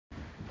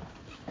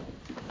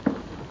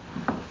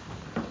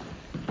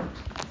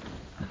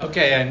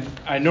Okay,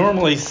 I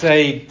normally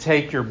say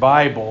take your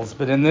Bibles,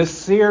 but in this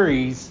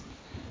series,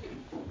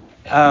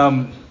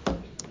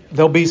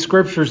 there'll be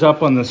scriptures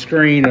up on the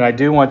screen, and I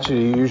do want you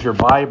to use your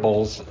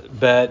Bibles.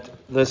 But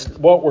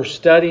what we're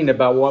studying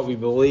about what we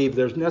believe,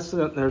 there's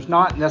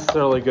not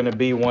necessarily going to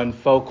be one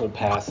focal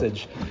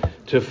passage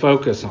to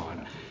focus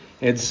on.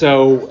 And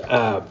so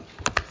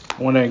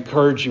I want to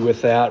encourage you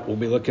with that. We'll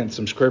be looking at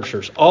some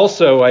scriptures.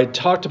 Also, I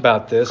talked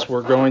about this.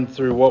 We're going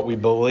through what we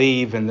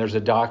believe, and there's a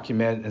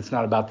document. It's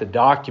not about the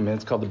document.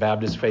 It's called the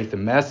Baptist Faith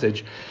and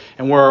Message.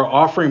 And where our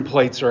offering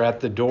plates are at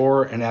the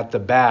door and at the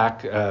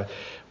back,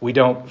 we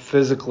don't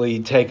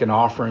physically take an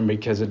offering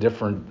because of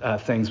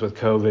different things with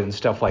COVID and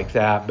stuff like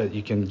that, but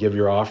you can give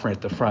your offering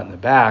at the front and the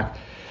back.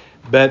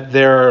 But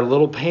there are a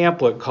little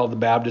pamphlet called the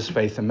Baptist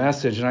Faith and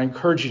Message, and I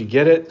encourage you to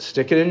get it,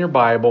 stick it in your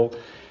Bible.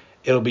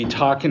 It'll be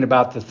talking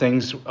about the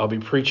things I'll be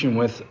preaching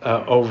with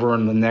over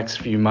in the next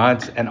few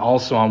months, and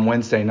also on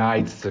Wednesday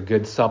nights. It's a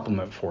good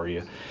supplement for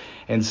you.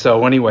 And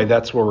so anyway,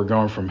 that's where we're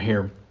going from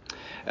here.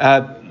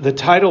 The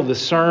title of the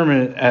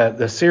sermon,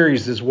 the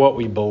series, is What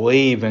We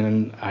Believe,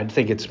 and I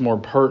think it's more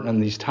pertinent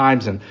in these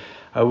times. And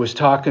I was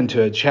talking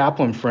to a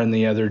chaplain friend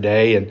the other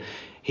day, and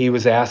he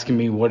was asking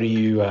me, what are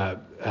you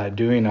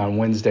doing on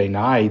Wednesday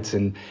nights?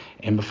 And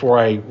before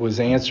I was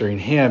answering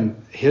him,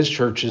 his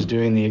church is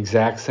doing the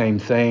exact same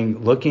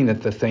thing, looking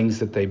at the things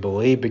that they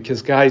believe.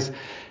 Because, guys,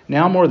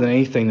 now more than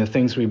anything, the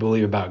things we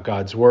believe about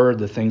God's Word,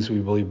 the things we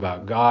believe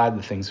about God,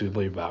 the things we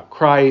believe about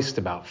Christ,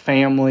 about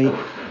family,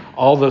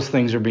 all those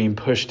things are being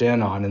pushed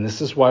in on. And this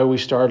is why we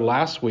started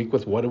last week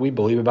with what do we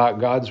believe about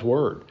God's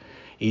Word?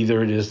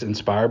 Either it is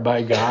inspired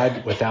by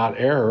God without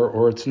error,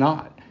 or it's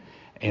not.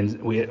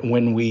 And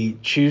when we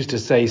choose to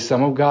say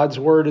some of God's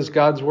Word is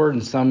God's Word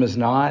and some is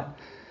not,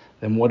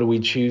 then what do we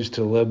choose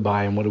to live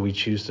by and what do we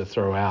choose to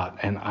throw out?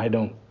 And I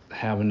don't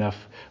have enough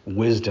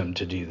wisdom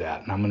to do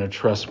that. And I'm going to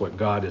trust what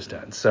God has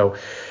done. So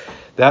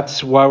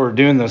that's why we're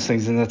doing those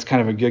things. And that's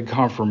kind of a good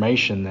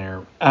confirmation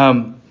there.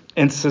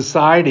 In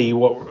society,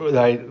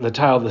 the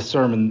title of the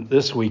sermon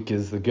this week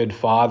is The Good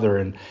Father.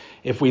 And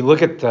if we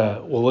look at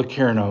we'll look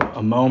here in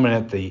a moment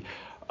at the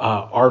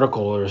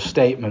article or a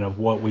statement of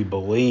what we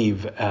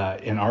believe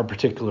in our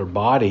particular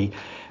body.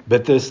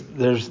 But this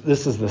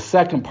is the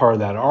second part of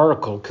that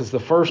article, because the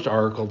first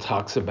article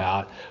talks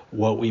about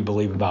what we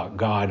believe about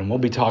God, and we'll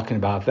be talking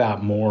about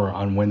that more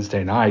on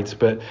Wednesday nights.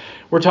 But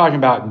we're talking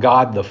about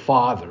God the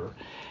Father,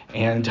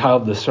 and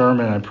entitled the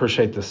sermon, and I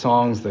appreciate the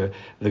songs, the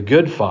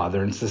Good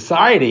Father. In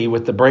society,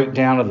 with the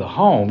breakdown of the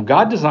home,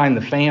 God designed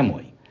the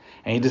family,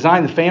 and He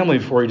designed the family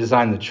before He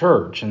designed the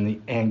church.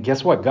 And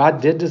guess what?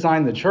 God did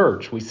design the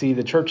church. We see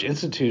the church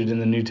instituted in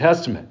the New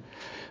Testament.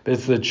 But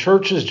it's the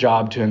church's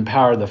job to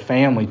empower the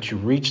family, to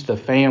reach the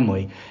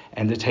family,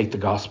 and to take the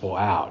gospel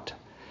out.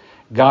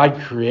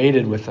 God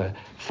created with a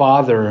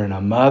father and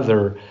a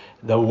mother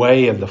the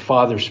way of the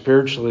father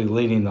spiritually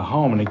leading the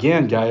home. And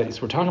again,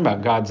 guys, we're talking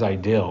about God's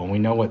ideal. And we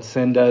know what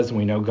sin does, and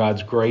we know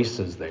God's grace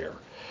is there.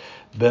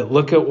 But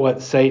look at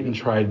what Satan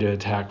tried to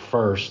attack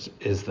first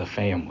is the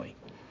family.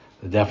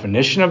 The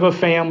definition of a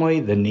family,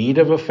 the need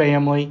of a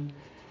family.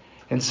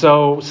 And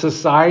so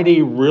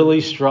society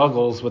really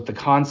struggles with the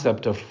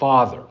concept of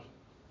father.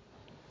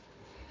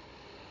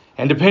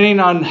 And depending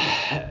on,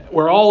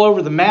 we're all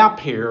over the map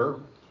here,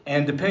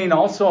 and depending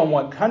also on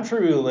what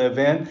country we live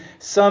in,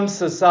 some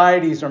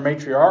societies are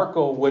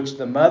matriarchal, which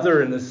the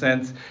mother, in a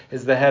sense,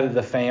 is the head of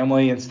the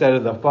family instead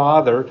of the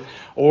father.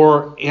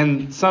 Or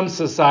in some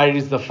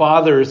societies, the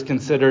father is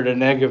considered a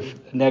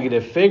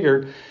negative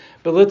figure.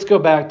 But let's go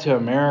back to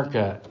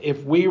America.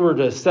 If we were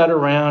to sit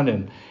around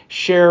and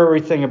share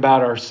everything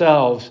about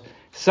ourselves,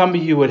 some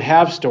of you would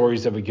have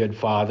stories of a good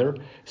father.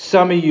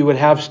 Some of you would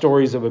have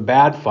stories of a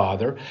bad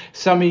father.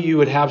 Some of you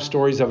would have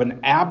stories of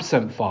an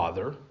absent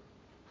father,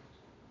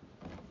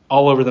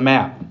 all over the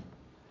map.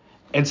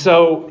 And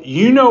so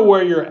you know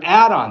where you're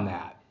at on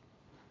that.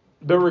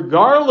 But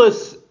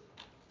regardless,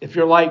 if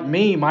you're like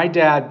me, my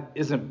dad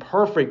isn't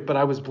perfect, but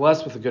I was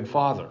blessed with a good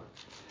father.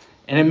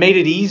 And it made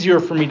it easier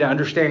for me to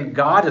understand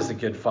God as a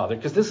good father,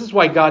 because this is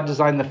why God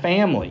designed the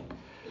family,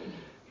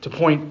 to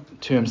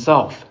point to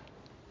Himself.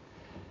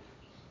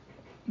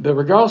 But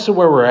regardless of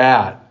where we're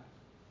at,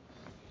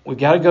 we've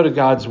got to go to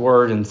God's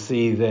Word and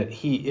see that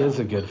He is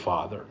a good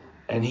father.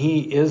 And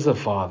He is a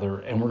father,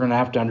 and we're going to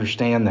have to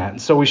understand that.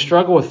 And so we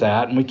struggle with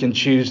that, and we can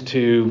choose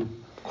to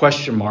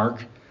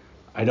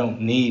I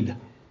don't need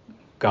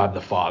God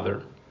the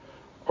Father.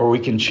 Or we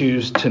can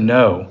choose to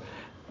know.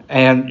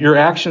 And your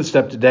action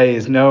step today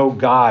is know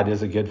God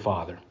is a good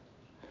father.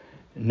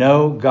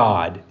 Know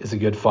God is a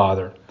good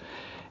father.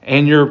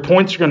 And your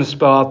points are going to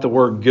spell out the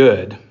word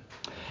good.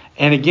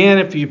 And again,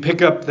 if you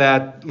pick up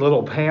that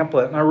little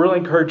pamphlet, and I really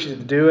encourage you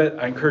to do it.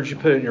 I encourage you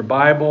to put it in your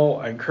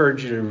Bible. I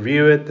encourage you to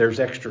review it.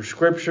 There's extra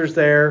scriptures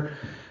there.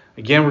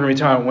 Again, we're going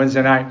to be talking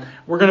Wednesday night.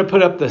 We're going to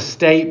put up the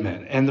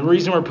statement. And the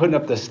reason we're putting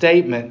up the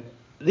statement,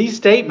 these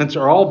statements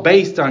are all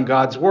based on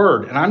God's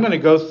Word. And I'm going to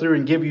go through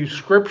and give you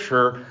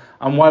scripture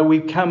on why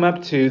we've come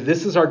up to,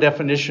 this is our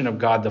definition of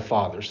God the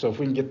Father. So if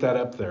we can get that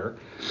up there.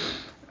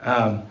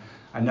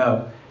 I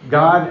know.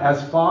 God,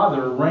 as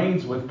Father,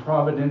 reigns with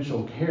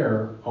providential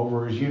care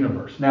over his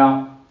universe.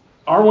 Now,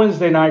 our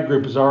Wednesday night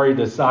group has already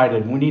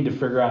decided we need to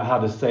figure out how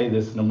to say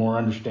this in a more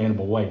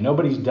understandable way.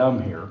 Nobody's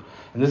dumb here,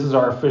 and this is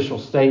our official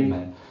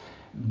statement.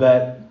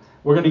 But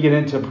we're going to get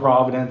into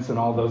providence and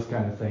all those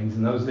kind of things.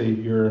 And those of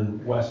you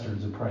in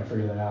Westerns would probably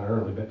figure that out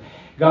early. But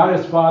God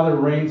as Father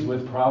reigns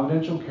with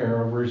providential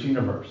care over his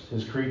universe,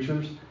 his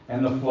creatures,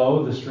 and the flow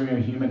of the stream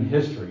of human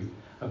history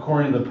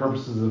according to the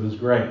purposes of his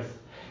grace.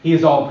 He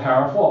is all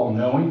powerful, all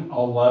knowing,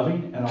 all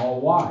loving, and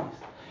all wise.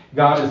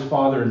 God is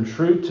Father in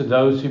truth to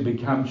those who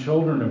become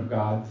children of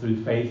God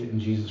through faith in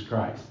Jesus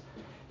Christ.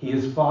 He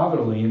is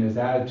fatherly in his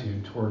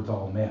attitude towards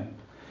all men.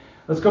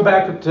 Let's go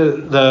back up to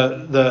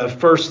the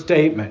first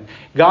statement.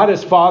 God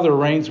as Father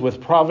reigns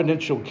with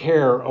providential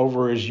care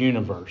over his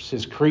universe,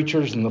 his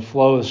creatures, and the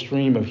flow of the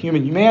stream of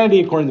humanity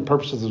according to the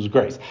purposes of his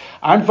grace.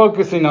 I'm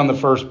focusing on the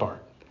first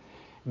part.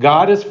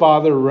 God as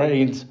Father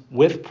reigns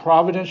with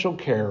providential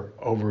care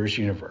over his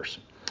universe.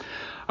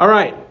 All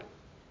right,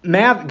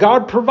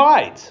 God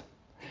provides.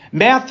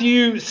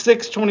 Matthew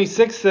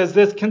 6:26 says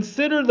this,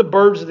 "Consider the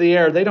birds of the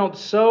air. They don't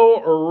sow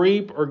or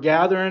reap or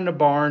gather into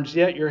barns,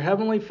 yet your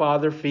heavenly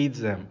Father feeds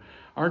them.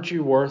 Aren't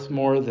you worth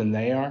more than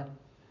they are?"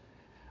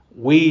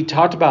 We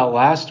talked about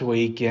last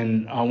week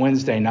on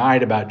Wednesday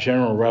night about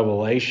general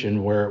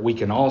revelation, where we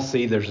can all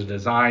see there's a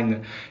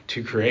design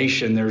to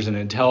creation, there's an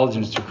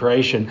intelligence to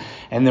creation,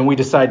 and then we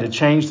decided to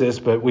change this,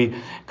 but we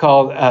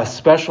called a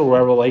special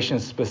revelation,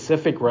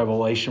 specific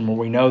revelation, where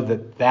we know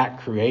that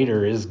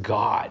creator is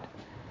God.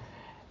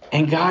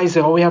 And guys,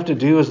 all we have to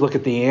do is look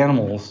at the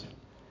animals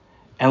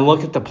and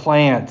look at the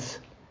plants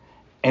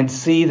and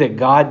see that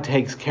God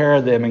takes care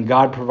of them and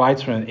God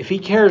provides for them. If he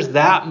cares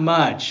that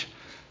much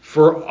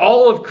for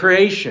all of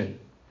creation,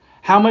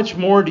 how much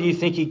more do you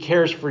think he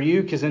cares for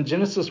you? Because in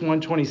Genesis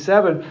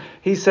 1:27,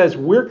 he says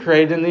we're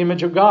created in the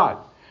image of God.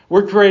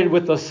 We're created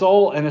with a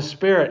soul and a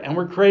spirit, and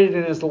we're created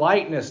in his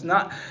likeness,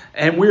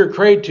 and we're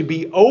created to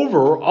be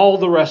over all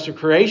the rest of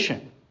creation.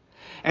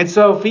 And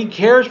so if he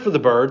cares for the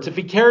birds, if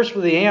he cares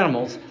for the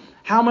animals,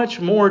 how much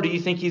more do you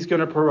think he's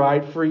going to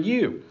provide for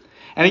you?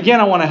 And again,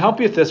 I want to help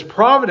you with this.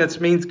 Providence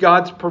means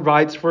God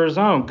provides for his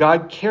own.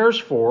 God cares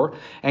for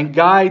and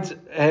guides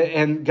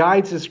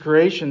his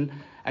creation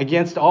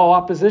against all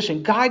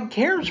opposition. God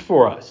cares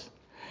for us.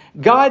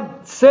 God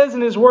says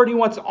in his word he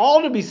wants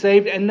all to be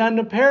saved and none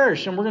to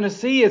perish. And we're going to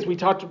see, as we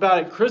talked about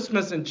at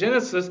Christmas in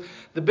Genesis,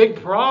 the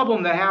big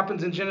problem that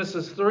happens in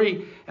Genesis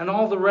 3 and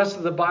all the rest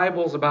of the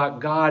Bible is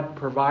about God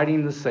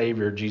providing the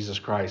Savior, Jesus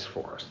Christ,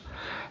 for us.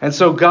 And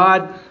so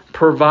God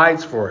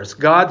provides for us.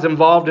 God's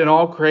involved in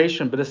all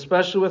creation, but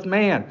especially with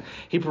man.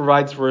 He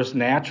provides for us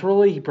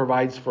naturally. He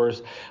provides for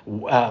us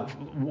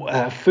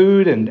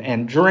food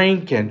and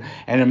drink and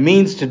a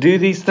means to do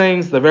these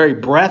things. The very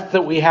breath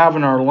that we have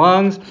in our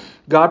lungs.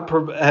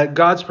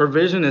 God's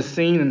provision is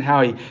seen in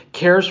how he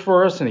cares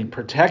for us and he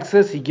protects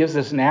us. He gives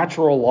us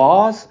natural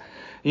laws.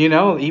 You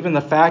know, even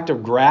the fact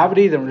of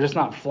gravity, that we're just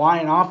not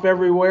flying off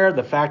everywhere,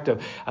 the fact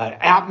of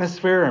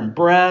atmosphere and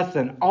breath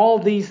and all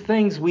these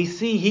things we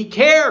see, he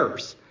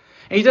cares.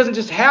 And he doesn't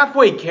just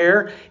halfway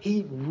care,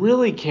 he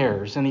really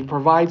cares and he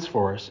provides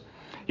for us.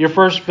 Your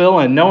first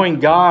fill-in, knowing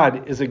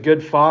God is a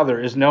good father,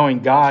 is knowing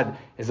God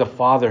is a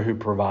father who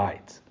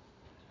provides.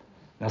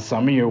 Now,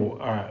 some of you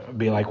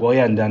be like, well, he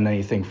hasn't done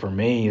anything for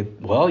me.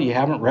 Well, you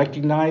haven't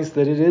recognized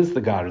that it is the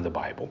God of the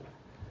Bible.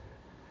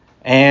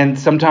 And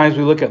sometimes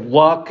we look at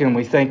luck and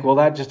we think, well,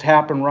 that just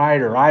happened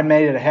right, or I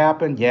made it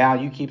happen. Yeah,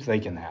 you keep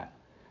thinking that.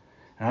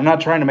 And I'm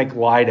not trying to make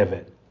light of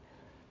it.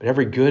 But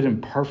every good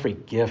and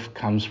perfect gift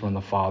comes from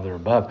the Father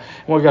above.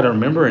 And we've got to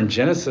remember in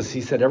Genesis,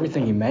 he said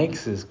everything he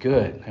makes is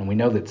good. And we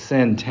know that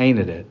sin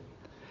tainted it.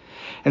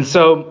 And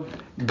so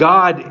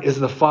God is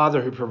the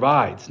Father who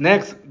provides.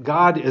 Next,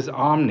 God is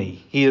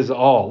omni. He is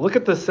all. Look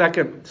at the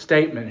second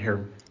statement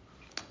here.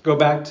 Go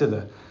back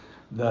to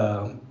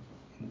the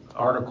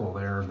article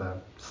there, the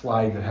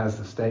slide that has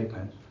the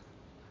statement.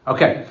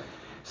 Okay,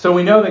 so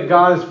we know that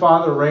God as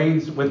Father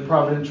reigns with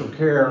providential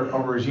care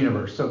over his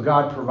universe. So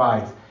God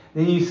provides.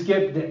 Then you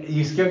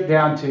skip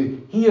down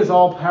to he is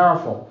all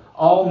powerful,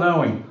 all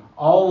knowing,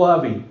 all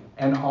loving,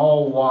 and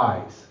all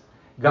wise.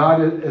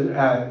 God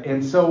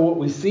and so what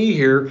we see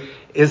here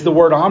is the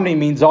word omni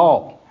means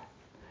all.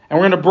 And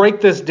we're going to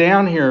break this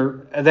down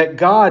here that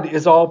God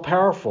is all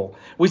powerful.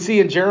 We see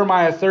in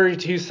Jeremiah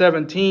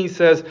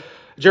 32:17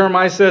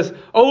 Jeremiah says,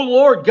 "O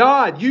Lord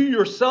God, you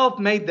yourself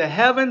made the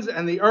heavens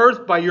and the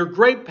earth by your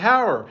great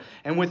power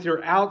and with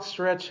your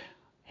outstretched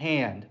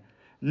hand.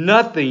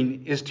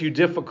 Nothing is too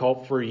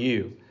difficult for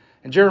you."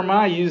 And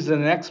Jeremiah uses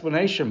an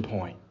explanation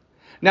point.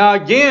 Now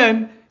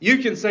again, you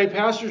can say,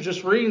 Pastor's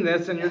just reading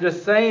this and you're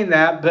just saying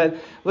that, but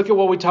look at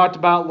what we talked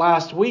about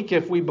last week.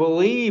 If we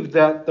believe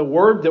that the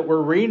word that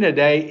we're reading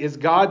today is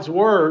God's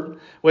word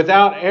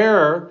without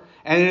error,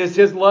 and it is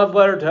his love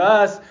letter to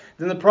us,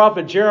 then the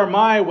prophet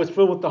Jeremiah was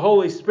filled with the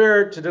Holy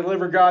Spirit to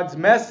deliver God's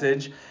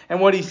message. And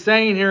what he's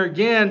saying here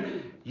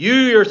again, you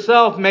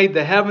yourself made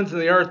the heavens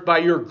and the earth by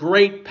your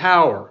great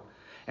power.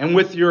 And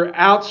with your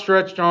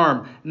outstretched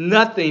arm,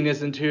 nothing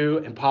isn't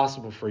too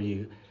impossible for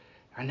you.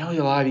 I know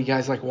a lot of you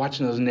guys like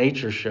watching those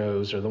nature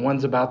shows or the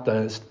ones about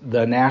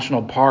the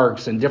national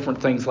parks and different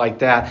things like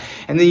that.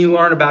 And then you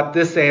learn about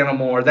this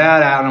animal or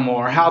that animal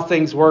or how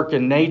things work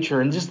in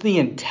nature and just the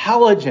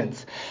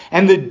intelligence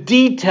and the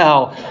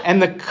detail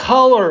and the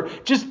color,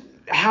 just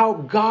how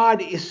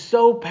God is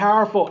so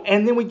powerful.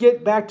 And then we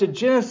get back to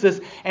Genesis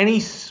and he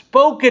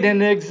spoke it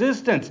into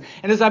existence.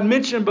 And as I've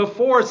mentioned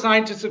before,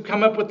 scientists have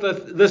come up with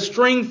the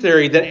string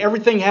theory that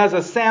everything has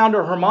a sound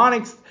or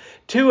harmonics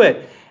to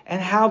it. And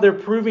how they're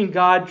proving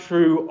God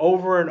true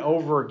over and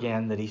over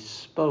again, that he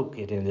spoke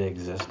it into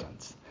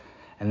existence.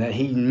 And that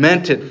he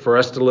meant it for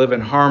us to live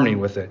in harmony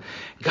with it.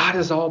 God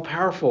is all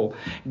powerful.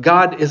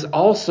 God is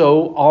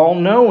also all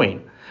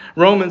knowing.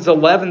 Romans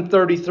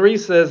 11:33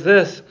 says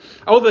this,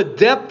 "Oh, the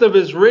depth of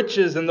his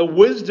riches and the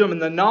wisdom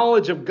and the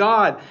knowledge of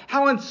God.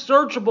 How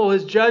unsearchable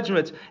his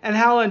judgments and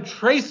how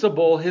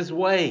untraceable his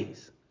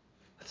ways."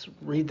 Let's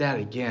read that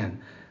again.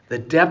 The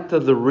depth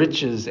of the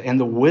riches and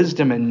the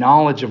wisdom and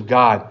knowledge of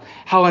God.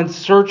 How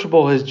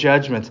unsearchable his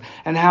judgments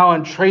and how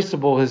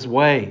untraceable his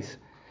ways.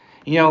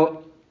 You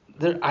know,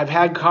 I've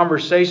had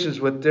conversations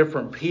with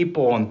different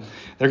people and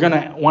they're going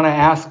to want to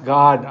ask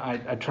God.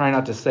 I try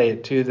not to say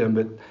it to them,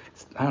 but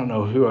I don't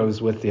know who I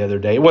was with the other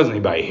day. It wasn't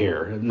anybody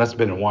here. It must have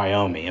been in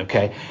Wyoming,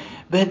 okay?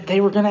 But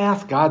they were going to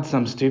ask God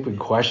some stupid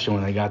question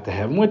when they got to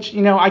heaven, which,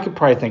 I could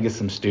probably think of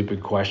some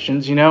stupid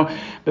questions,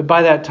 But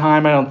by that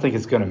time, I don't think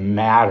it's going to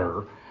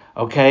matter.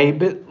 Okay,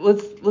 but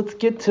let's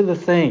get to the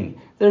thing.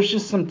 There's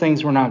just some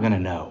things we're not going to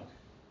know.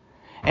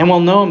 And we'll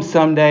know them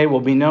someday. We'll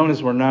be known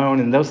as we're known.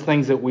 And those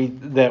things that we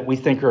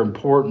think are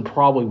important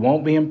probably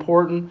won't be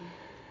important.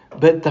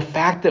 But the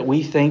fact that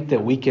we think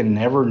that we can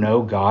never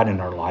know God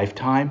in our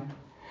lifetime.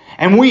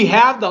 And we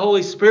have the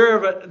Holy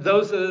Spirit,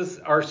 those of us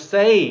are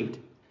saved.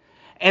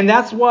 And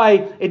that's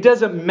why it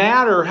doesn't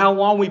matter how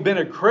long we've been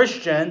a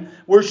Christian.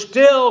 We're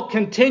still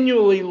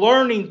continually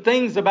learning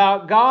things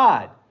about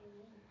God.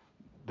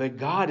 But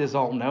God is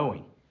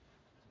all-knowing.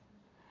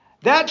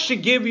 That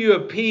should give you a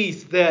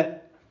peace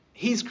that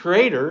he's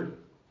creator.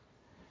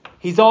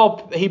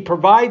 He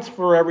provides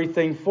for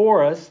everything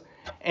for us.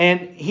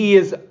 And he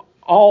is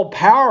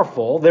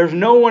all-powerful. There's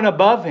no one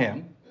above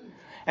him.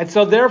 And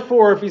so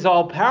therefore, if he's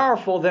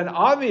all-powerful, then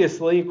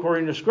obviously,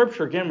 according to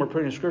Scripture, again, we're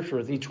putting Scripture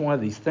with each one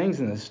of these things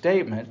in this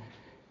statement,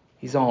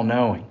 he's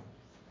all-knowing.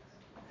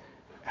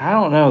 I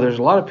don't know. There's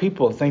a lot of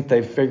people that think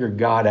they've figured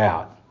God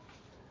out.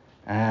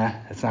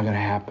 That's not going to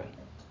happen.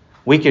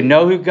 We can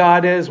know who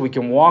God is, we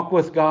can walk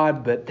with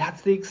God, but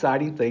that's the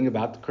exciting thing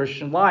about the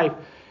Christian life,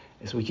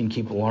 is we can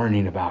keep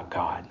learning about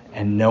God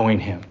and knowing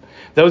him.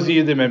 Those of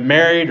you that have been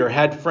married or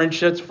had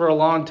friendships for a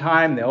long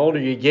time, the older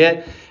you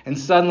get, and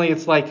suddenly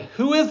it's like,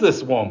 who is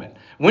this woman?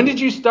 When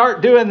did you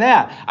start doing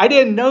that? I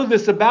didn't know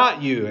this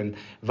about you, and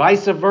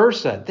vice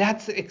versa.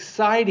 That's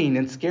exciting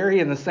and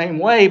scary in the same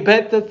way,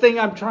 but the thing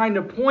I'm trying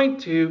to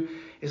point to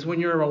is when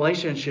you're in a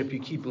relationship, you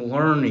keep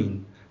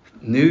learning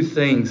new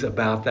things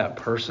about that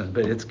person.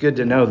 But it's good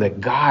to know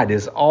that God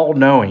is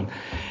all-knowing.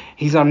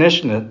 He's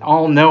omniscient,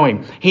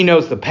 all-knowing. He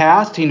knows the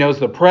past. He knows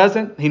the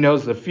present. He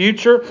knows the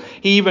future.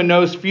 He even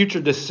knows future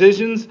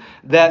decisions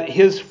that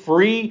his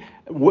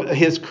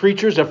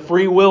creatures of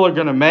free will are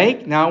going to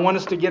make. Now, I want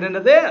us to get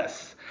into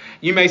this.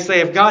 You may say,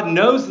 if God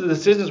knows the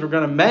decisions we're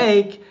going to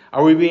make,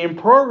 are we being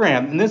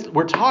programmed? And this,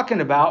 we're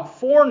talking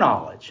about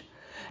foreknowledge.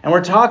 And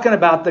we're talking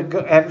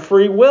about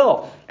free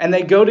will. And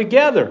they go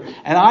together.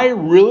 And I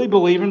really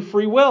believe in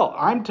free will.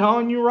 I'm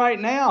telling you right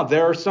now,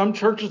 there are some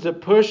churches that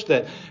push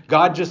that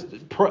God just,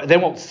 they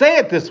won't say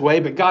it this way,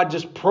 but God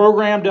just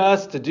programmed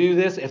us to do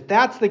this. If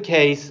that's the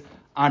case,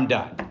 I'm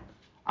done.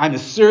 I'm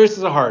as serious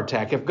as a heart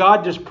attack. If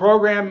God just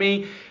programmed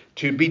me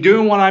to be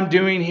doing what I'm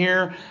doing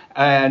here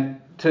and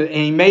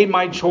he made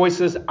my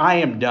choices, I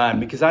am done.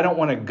 Because I don't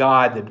want a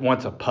God that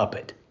wants a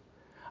puppet.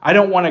 I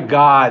don't want a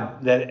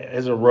God that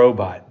is a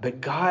robot,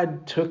 but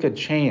God took a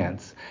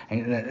chance,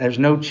 and there's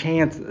no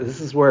chance.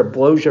 This is where it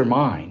blows your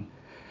mind,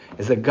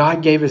 is that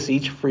God gave us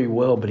each free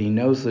will, but he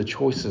knows the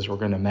choices we're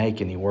going to make,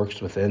 and he works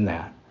within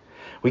that.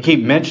 We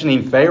keep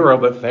mentioning Pharaoh,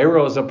 but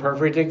Pharaoh is a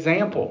perfect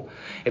example.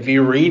 If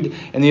you read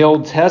in the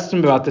Old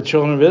Testament about the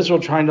children of Israel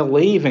trying to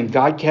leave, and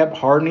God kept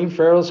hardening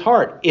Pharaoh's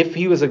heart. If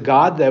he was a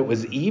God that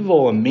was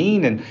evil and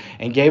mean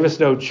and gave us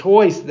no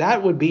choice,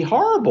 that would be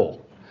horrible.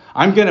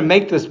 I'm going to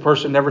make this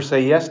person never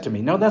say yes to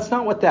me. No, that's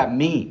not what that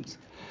means.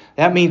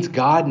 That means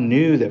God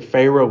knew that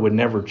Pharaoh would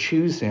never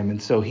choose him,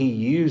 and so he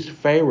used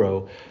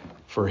Pharaoh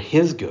for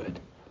his good.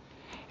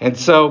 And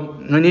so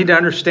we need to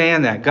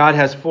understand that God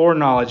has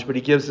foreknowledge, but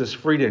he gives us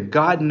freedom.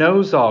 God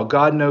knows all.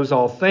 God knows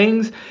all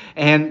things.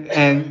 And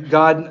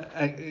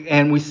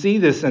we see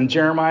this in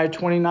Jeremiah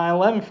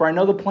 29:11. For I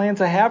know the plans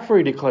I have for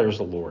you, declares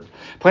the Lord.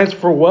 Plans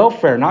for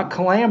welfare, not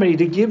calamity,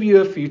 to give you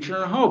a future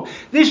and hope.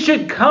 This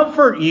should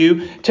comfort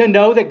you to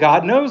know that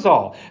God knows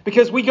all.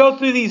 Because we go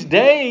through these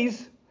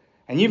days,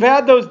 and you've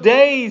had those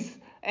days,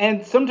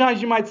 and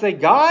sometimes you might say,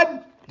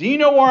 God, do you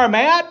know where I'm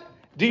at?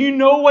 Do you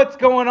know what's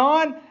going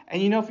on?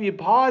 And if you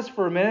pause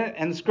for a minute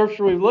and the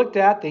scripture we've looked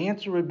at, the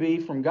answer would be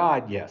from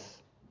God, yes.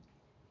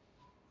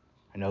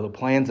 I know the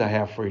plans I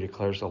have for you,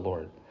 declares the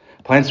Lord.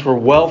 Plans for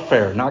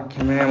welfare, not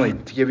calamity,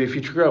 to give you a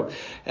future growth.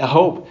 A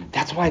hope.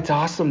 That's why it's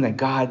awesome that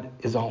God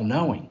is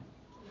all-knowing.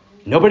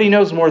 Nobody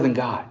knows more than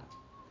God.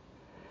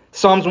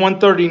 Psalms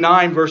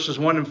 139 verses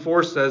 1 and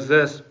 4 says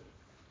this,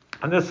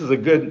 and this is a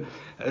good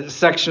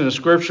section of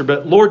scripture,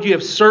 but Lord, you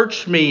have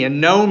searched me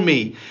and known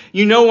me.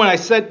 You know when I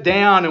sit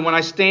down and when I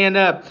stand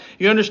up.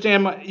 You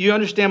understand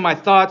my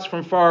thoughts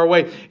from far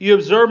away. You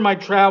observe my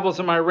travels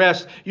and my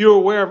rest. You are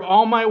aware of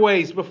all my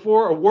ways.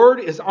 Before a word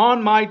is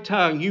on my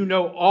tongue, you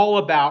know all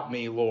about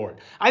me, Lord.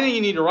 I think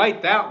you need to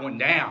write that one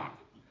down.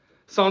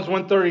 Psalms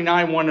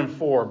 139, 1 and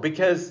 4.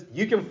 Because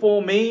you can fool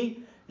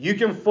me, you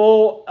can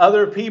fool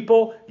other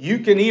people, you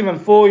can even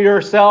fool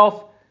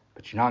yourself,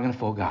 but you're not going to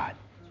fool God.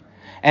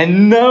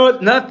 And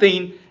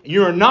nothing,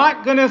 you're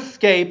not going to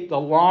escape the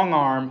long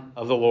arm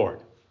of the Lord.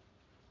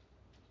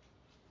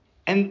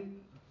 And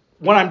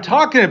what I'm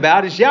talking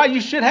about is, you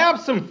should have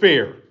some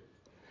fear.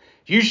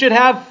 You should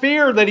have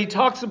fear that he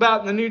talks about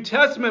in the New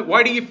Testament.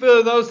 Why do you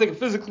fear those that can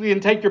physically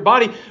take your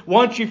body?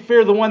 Why don't you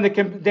fear the one that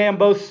can damn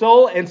both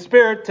soul and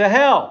spirit to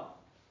hell?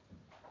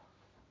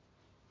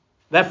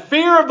 The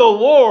fear of the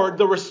Lord,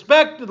 the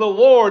respect of the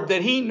Lord,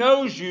 that he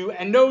knows you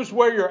and knows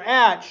where you're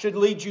at, should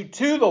lead you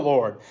to the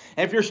Lord.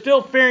 And if you're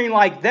still fearing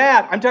like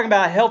that, I'm talking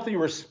about a healthy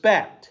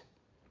respect.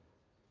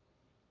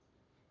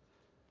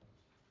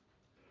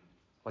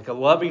 Like a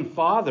loving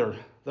father.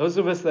 Those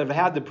of us that have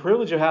had the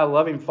privilege of having a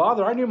loving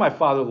father, I knew my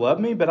father loved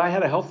me, but I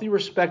had a healthy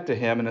respect to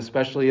him, and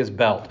especially his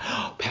belt.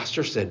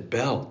 Pastor said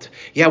belt.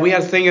 Yeah, we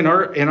had a thing in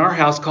our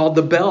house called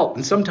the belt,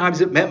 and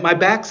sometimes it meant my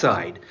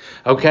backside.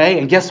 Okay,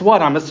 and guess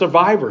what? I'm a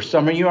survivor.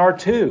 Some of you are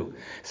too.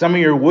 Some of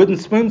you are wooden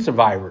spoon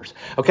survivors.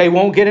 Okay,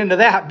 won't get into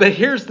that, but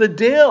here's the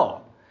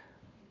deal.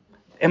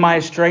 Am I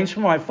estranged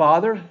from my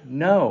father?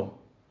 No.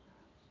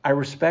 I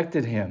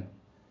respected him,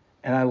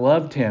 and I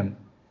loved him,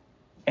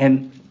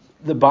 and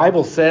the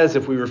Bible says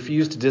if we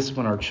refuse to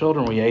discipline our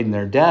children, we aid in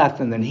their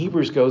death. And then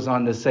Hebrews goes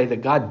on to say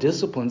that God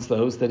disciplines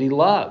those that he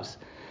loves.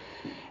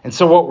 And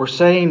so what we're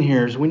saying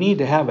here is we need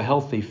to have a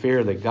healthy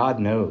fear that God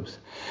knows.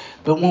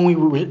 But when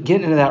we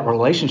get into that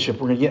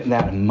relationship, we're going to get in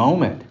that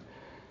moment.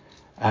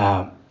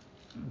 But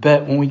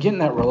when we get in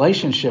that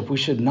relationship, we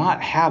should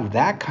not have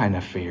that kind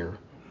of fear.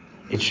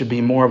 It should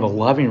be more of a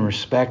loving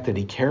respect that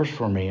he cares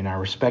for me and I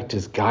respect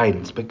his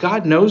guidance. But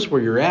God knows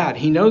where you're at.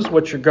 He knows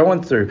what you're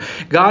going through.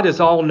 God is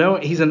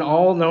all-knowing. He's an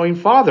all-knowing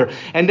Father.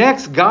 And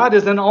next, God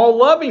is an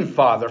all-loving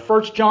Father.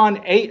 1 John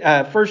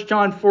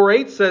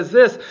 4:8 says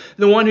this,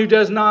 the one who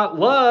does not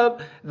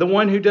love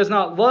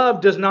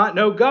does not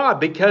know God,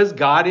 because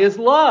God is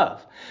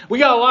love. We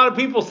got a lot of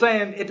people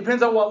saying it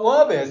depends on what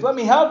love is. Let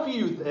me help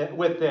you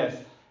with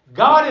this.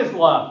 God is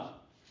love.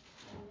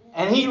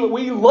 And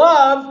we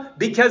love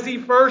because he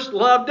first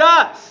loved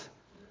us.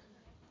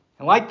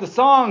 And like the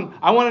song,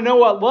 I want to know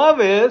what love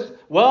is.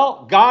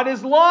 Well, God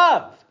is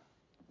love.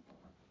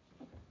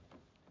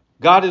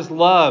 God is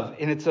love,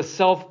 and it's a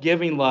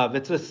self-giving love.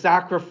 It's a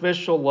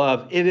sacrificial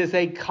love. It is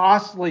a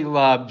costly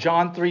love.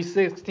 John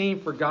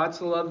 3:16, for God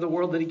so loved the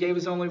world that he gave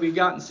his only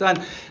begotten Son,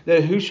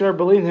 that whosoever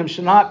believes in him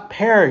shall not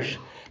perish,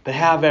 but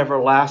have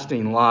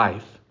everlasting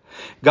life.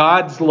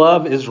 God's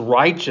love is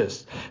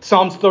righteous.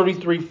 Psalms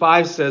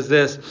 33:5 says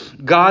this,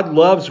 God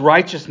loves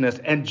righteousness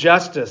and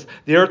justice.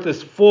 The earth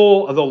is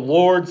full of the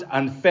Lord's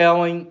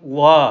unfailing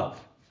love.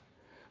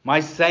 My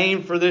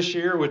saying for this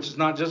year, which is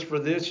not just for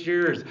this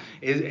year,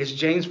 is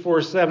James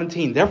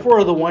 4:17.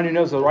 Therefore, the one who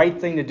knows the right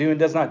thing to do and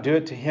does not do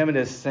it, to him it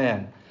is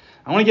sin.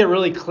 I want to get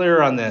really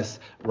clear on this.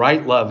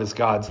 Right love is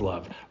God's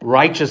love.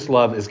 Righteous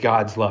love is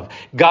God's love.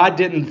 God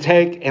didn't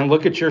take and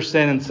look at your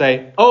sin and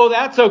say, oh,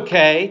 that's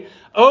okay.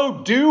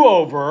 Oh,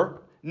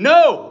 do-over.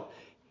 No.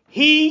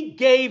 He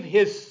gave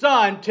his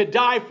Son to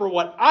die for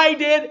what I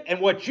did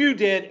and what you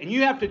did, and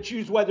you have to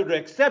choose whether to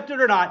accept it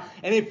or not.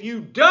 And if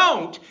you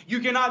don't, you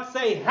cannot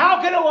say,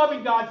 how can a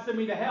loving God send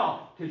me to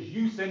hell? Because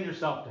you send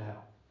yourself to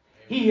hell.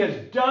 He has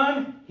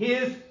done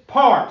his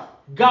part.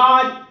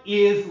 God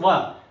is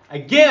love.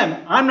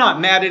 Again, I'm not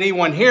mad at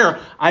anyone here.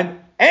 I'm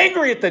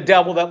angry at the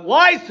devil that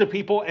lies to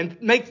people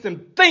and makes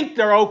them think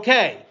they're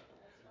okay.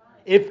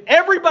 If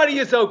everybody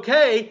is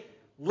okay,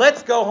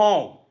 let's go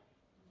home.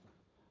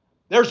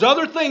 There's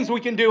other things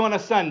we can do on a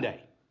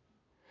Sunday.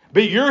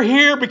 But you're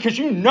here because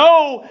you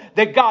know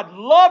that God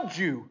loved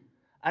you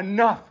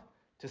enough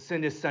to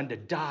send his Son to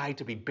die,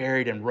 to be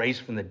buried, and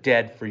raised from the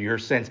dead for your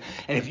sins.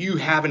 And if you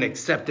haven't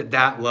accepted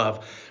that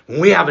love, when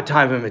we have a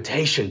time of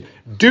invitation,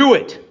 do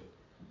it.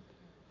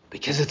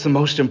 Because it's the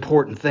most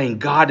important thing.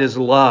 God is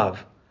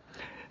love.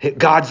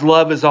 God's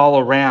love is all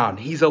around.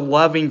 He's a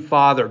loving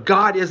Father.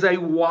 God is a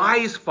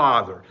wise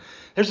Father.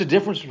 There's a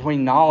difference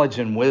between knowledge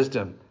and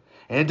wisdom.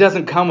 And it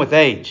doesn't come with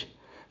age.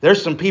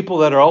 There's some people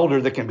that are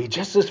older that can be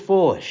just as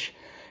foolish.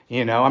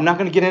 You know, I'm not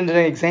going to get into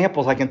the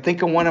examples. I can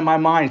think of one in my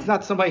mind. It's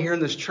not somebody here in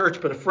this church,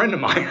 but a friend of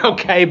mine,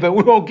 okay? But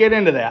we won't get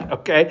into that,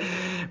 okay?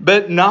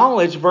 But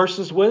knowledge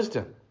versus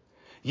wisdom.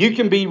 You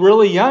can be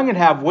really young and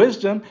have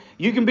wisdom.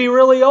 You can be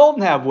really old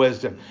and have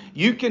wisdom.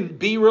 You can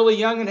be really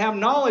young and have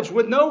knowledge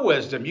with no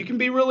wisdom. You can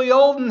be really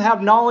old and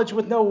have knowledge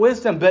with no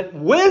wisdom. But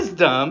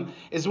wisdom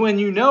is when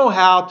you know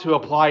how to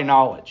apply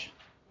knowledge.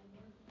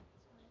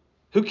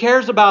 Who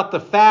cares about the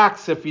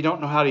facts if you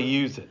don't know how to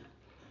use it?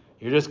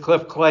 You're just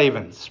Cliff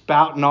Clavin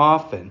spouting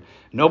off and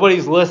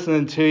nobody's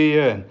listening to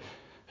you, and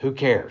who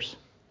cares?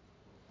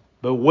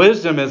 But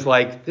wisdom is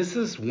like, this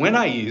is when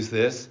I use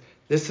this.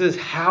 This is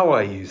how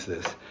I use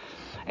this.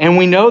 And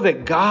we know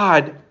that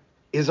God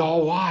is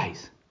all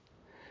wise.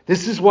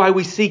 This is why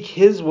we seek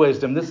His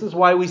wisdom. This is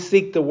why we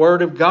seek the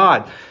Word of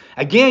God.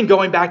 Again,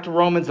 going back to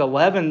Romans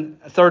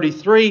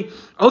 11:33,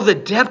 oh, the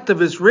depth of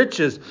His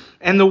riches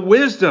and the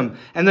wisdom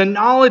and the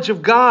knowledge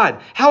of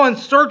God. How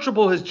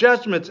unsearchable His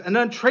judgments and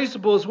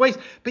untraceable His ways.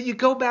 But you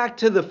go back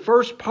to the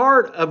first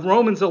part of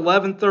Romans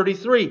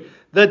 11:33,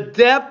 the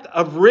depth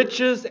of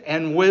riches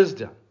and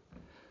wisdom.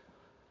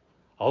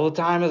 All the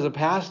time as a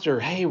pastor,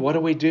 hey, what do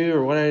we do,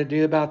 or what do I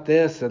do about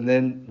this? And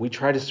then we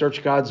try to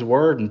search God's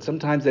Word, and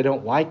sometimes they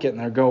don't like it,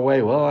 and they go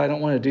away, well, I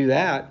don't want to do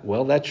that.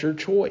 Well, that's your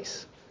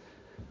choice.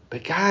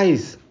 But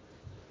guys,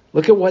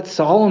 look at what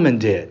Solomon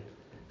did.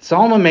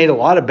 Solomon made a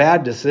lot of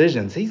bad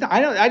decisions.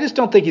 I just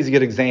don't think he's a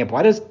good example.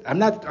 I'm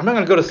not going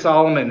to go to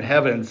Solomon in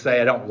heaven and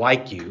say I don't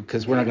like you,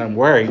 because we're not going to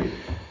worry.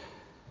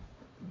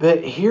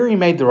 But here he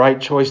made the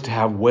right choice to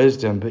have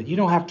wisdom, but you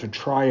don't have to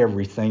try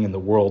everything in the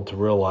world to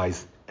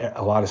realize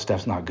a lot of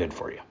stuff's not good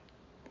for you.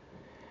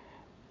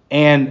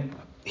 And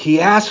he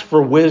asked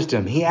for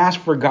wisdom. He asked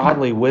for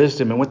godly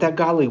wisdom. And with that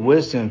godly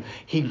wisdom,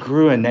 he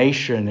grew a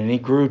nation, and he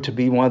grew to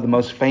be one of the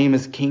most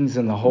famous kings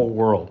in the whole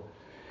world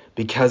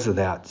because of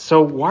that.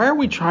 So why are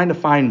we trying to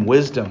find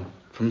wisdom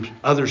from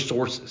other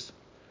sources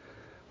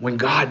when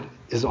God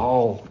is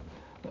all-wise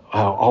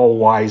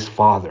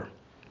Father?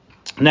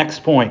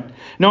 Next point.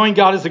 Knowing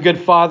God is a good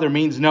Father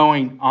means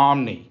knowing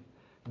omni.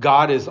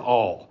 God is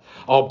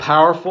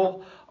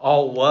all-powerful,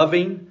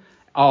 all-loving,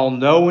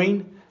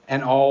 all-knowing,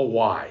 and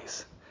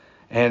all-wise.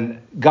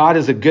 And God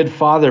is a good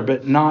Father,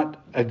 but not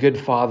a good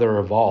Father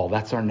of all.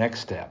 That's our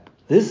next step.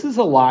 This is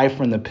a lie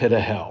from the pit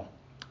of hell.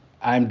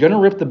 I'm going to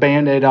rip the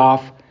Band-Aid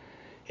off.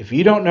 If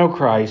you don't know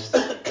Christ,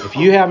 if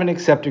you haven't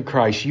accepted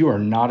Christ, you are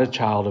not a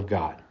child of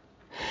God.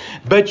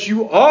 But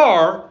you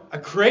are a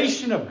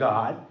creation of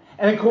God.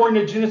 And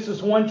according to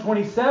Genesis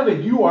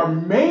 1:27, you are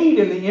made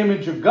in the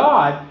image of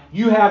God.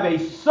 You have a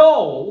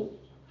soul,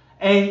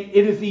 and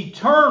it is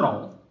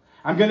eternal.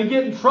 I'm going to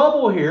get in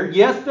trouble here.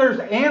 Yes, there's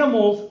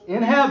animals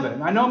in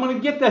heaven. I know I'm going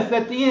to get this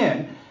at the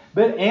end.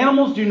 But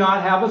animals do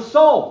not have a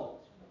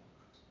soul.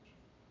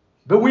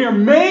 But we are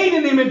made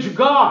in the image of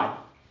God.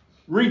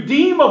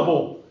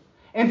 Redeemable.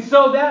 And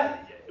so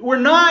that we're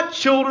not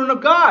children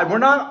of God. We're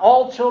not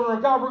all children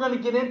of God. We're going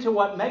to get into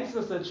what makes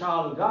us a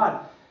child of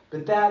God.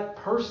 But that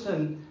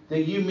person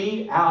that you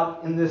meet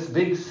out in this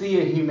big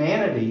sea of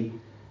humanity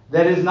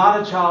that is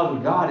not a child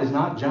of God is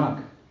not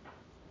junk.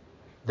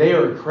 They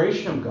are a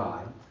creation of God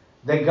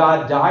that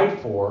God died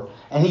for,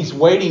 and He's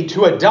waiting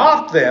to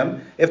adopt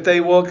them if they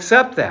will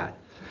accept that.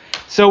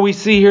 So we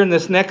see here in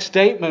this next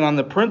statement on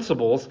the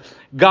principles,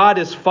 God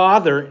is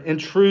Father in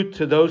truth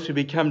to those who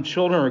become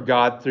children of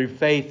God through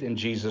faith in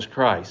Jesus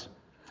Christ.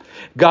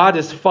 God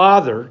is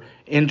Father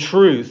in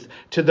truth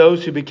to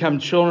those who become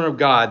children of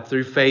God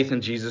through faith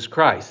in Jesus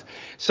Christ.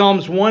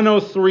 Psalms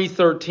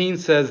 103:13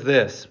 says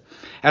this,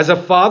 as a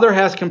father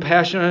has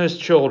compassion on his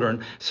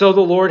children, so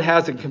the Lord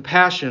has a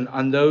compassion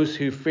on those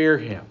who fear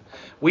Him.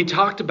 We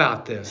talked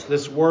about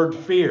this word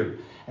fear.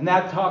 And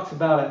that talks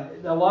about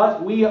a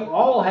lot. We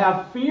all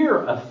have fear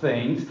of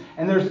things.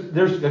 And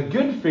there's a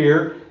good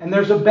fear and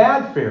there's a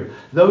bad fear.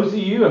 Those of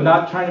you, I'm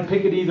not trying to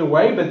pick it either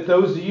way, but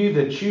those of you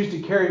that choose to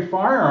carry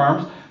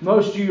firearms,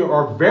 most of you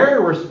are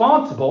very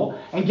responsible.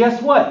 And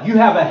guess what? You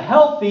have a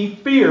healthy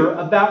fear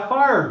of that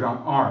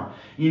firearm.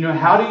 You know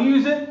how to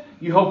use it.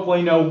 You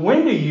hopefully know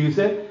when to use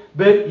it.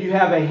 But you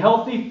have a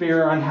healthy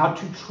fear on how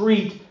to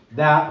treat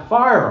that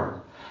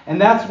firearm. And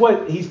that's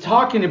what he's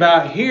talking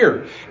about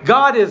here.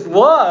 God is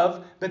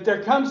love, but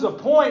there comes a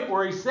point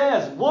where He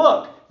says,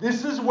 look,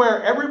 this is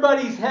where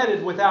everybody's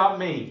headed without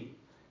me.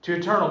 To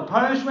eternal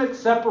punishment,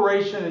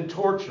 separation, and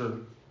torture.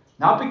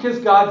 Not because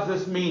God's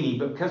this meanie,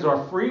 but because of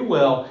our free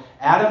will.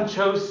 Adam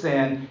chose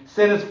sin.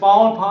 Sin has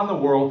fallen upon the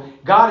world.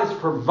 God has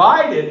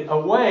provided a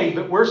way,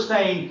 but we're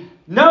saying,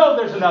 no,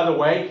 there's another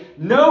way.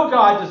 No,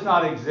 God does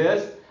not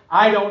exist.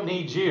 I don't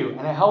need you.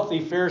 And a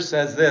healthy fear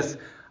says this,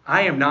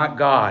 I am not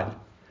God.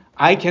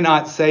 I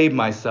cannot save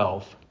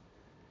myself,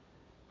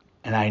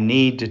 and I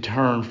need to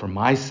turn from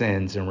my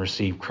sins and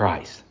receive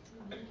Christ.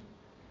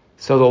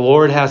 So the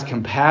Lord has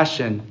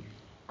compassion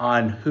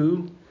on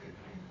who?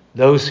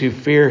 Those who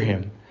fear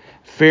Him.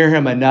 Fear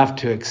Him enough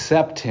to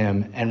accept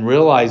Him and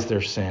realize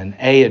their sin.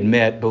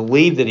 Admit,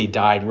 believe that He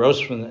died, was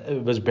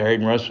buried,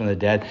 and rose from the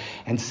dead.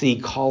 And C,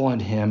 call on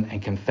Him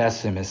and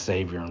confess Him as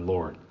Savior and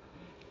Lord.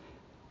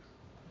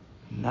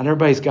 Not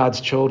everybody's God's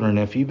children.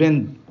 If you've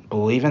been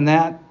believing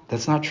that,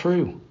 that's not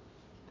true.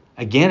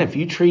 Again, if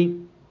you treat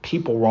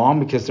people wrong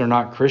because they're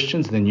not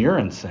Christians, then you're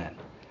in sin.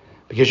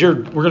 Because we're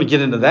going to get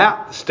into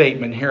that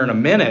statement here in a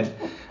minute,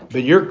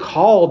 but you're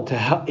called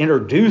to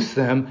introduce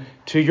them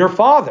to your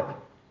Father.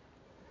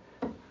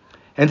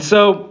 And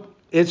so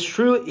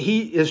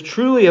He is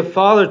truly a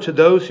Father to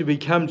those who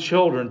become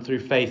children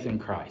through faith in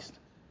Christ.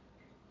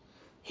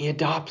 He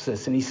adopts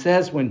us, and He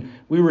says when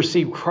we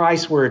receive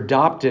Christ, we're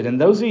adopted. And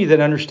those of you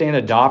that understand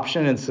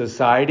adoption in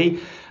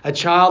society, a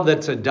child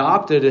that's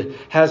adopted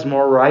has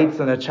more rights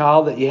than a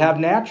child that you have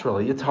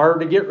naturally. It's hard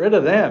to get rid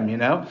of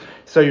them,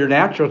 So your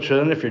natural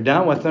children, if you're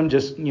done with them,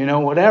 just,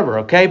 whatever,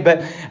 okay?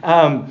 But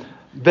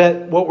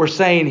what we're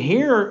saying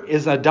here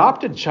is an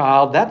adopted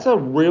child, that's a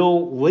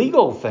real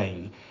legal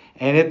thing.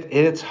 And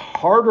it's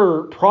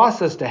harder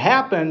process to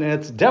happen, and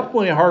it's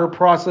definitely a harder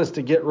process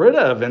to get rid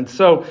of. And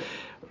so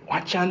why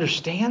don't you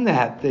understand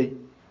that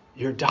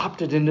you're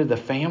adopted into the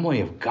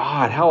family of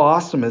God? How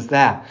awesome is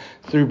that?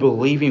 Through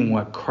believing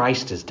what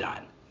Christ has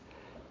done.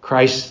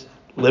 Christ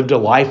lived a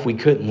life we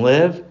couldn't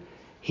live.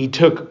 He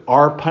took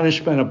our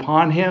punishment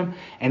upon Him.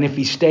 And if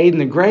He stayed in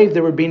the grave,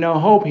 there would be no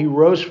hope. He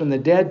rose from the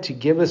dead to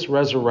give us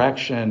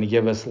resurrection and to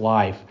give us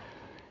life.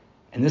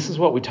 And this is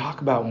what we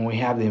talk about when we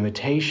have the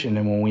invitation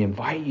and when we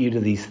invite you to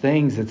these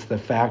things. It's the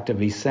fact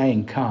of He's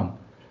saying, come,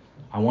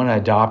 I want to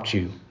adopt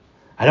you.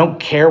 I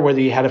don't care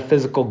whether you had a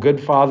physical good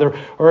father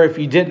or if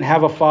you didn't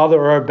have a father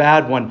or a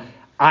bad one.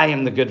 I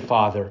am the good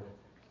Father.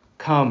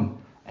 Come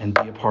and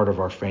be a part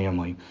of our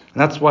family. And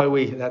that's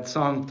why that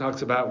song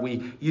talks about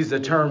we use the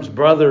terms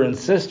brother and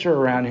sister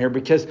around here,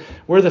 because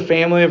we're the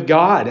family of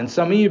God. And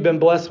some of you have been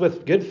blessed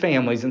with good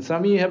families, and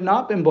some of you have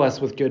not been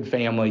blessed with good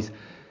families.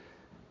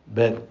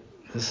 But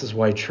this is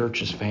why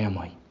church is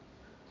family.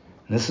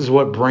 And this is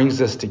what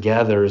brings us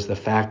together, is the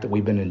fact that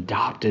we've been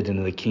adopted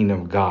into the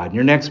kingdom of God. And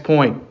your next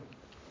point.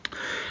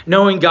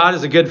 Knowing God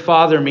is a good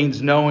Father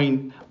means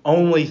knowing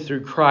only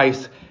through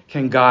Christ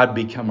can God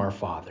become our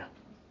Father.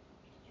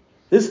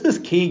 This is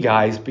key,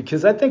 guys,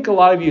 because I think a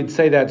lot of you would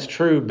say that's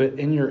true, but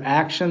in your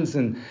actions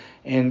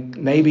and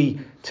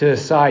maybe to the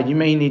side, you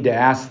may need to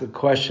ask the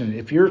question,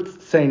 if you're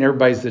saying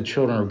everybody's the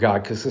children of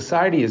God, because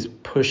society is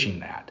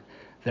pushing that.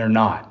 They're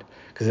not,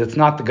 because it's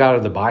not the God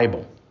of the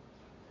Bible.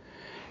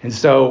 And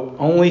so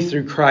only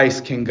through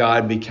Christ can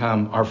God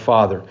become our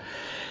Father.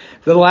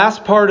 The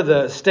last part of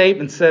the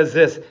statement says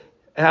this,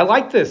 and I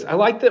like this. I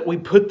like that we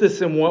put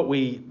this in what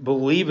we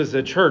believe as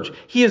a church.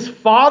 He is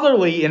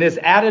fatherly in His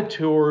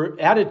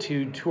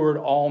attitude toward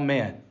all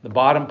men. The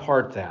bottom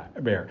part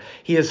there.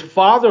 He is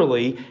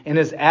fatherly in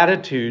His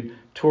attitude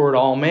toward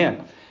all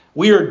men.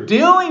 We are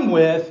dealing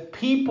with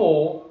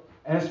people,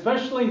 and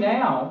especially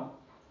now,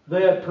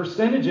 the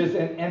percentages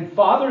and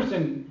fathers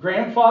and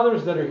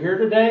grandfathers that are here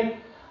today.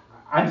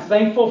 I'm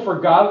thankful for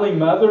godly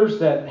mothers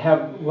that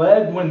have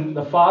led when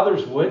the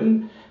fathers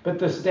wouldn't. But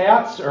the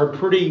stats are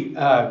pretty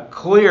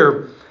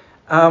clear.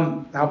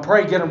 I'll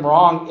probably get them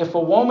wrong. If a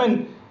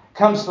woman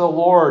comes to the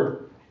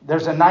Lord,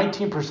 there's a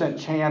 19%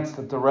 chance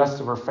that the rest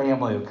of her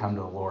family will come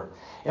to the Lord.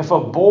 If a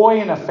boy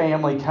in a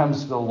family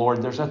comes to the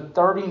Lord, there's a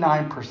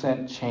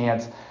 39%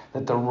 chance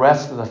that the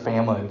rest of the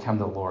family will come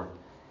to the Lord.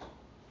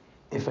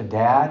 If a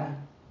dad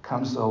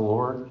comes to the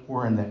Lord,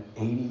 we're in the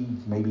 80,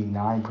 maybe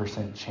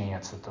 9%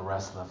 chance that the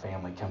rest of the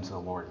family comes to the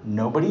Lord.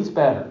 Nobody's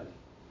better.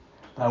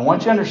 But I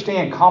want you to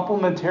understand,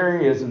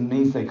 complementarianism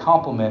means they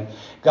complement.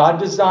 God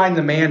designed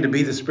the man to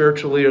be the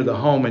spiritual leader of the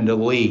home and to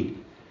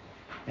lead.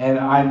 And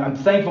I'm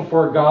thankful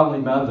for a godly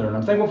mother, and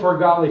I'm thankful for a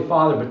godly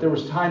father, but there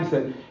was times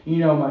that,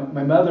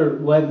 my mother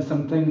led in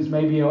some things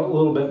maybe a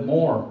little bit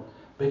more.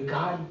 But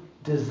God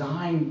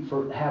designed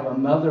for have a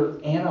mother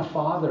and a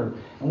father.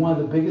 And one of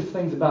the biggest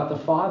things about the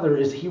father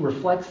is he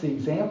reflects the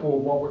example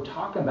of what we're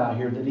talking about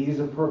here, that he's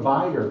a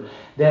provider,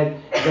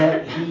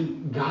 that he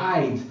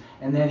guides,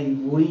 and that he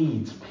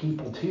leads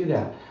people to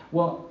that.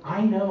 Well,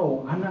 I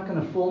know I'm not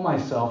going to fool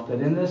myself that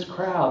in this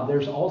crowd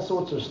there's all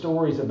sorts of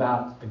stories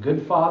about a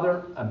good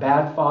father, a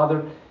bad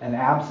father, an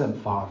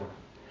absent father.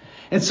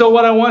 And so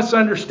what I want us to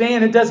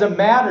understand, it doesn't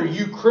matter,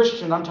 you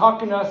Christian, I'm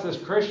talking to us as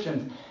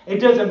Christians, it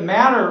doesn't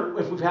matter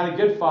if we've had a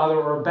good father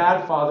or a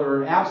bad father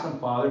or an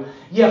absent father.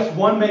 Yes,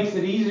 one makes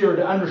it easier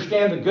to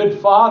understand the good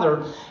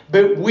father,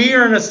 but we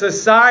are in a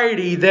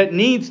society that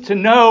needs to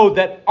know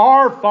that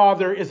our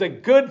Father is a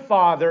good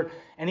Father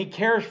and He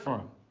cares for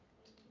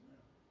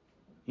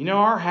him.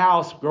 Our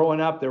house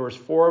growing up, there was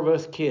 4 of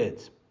us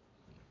kids,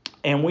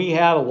 and we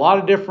had a lot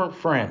of different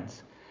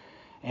friends.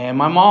 And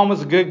my mom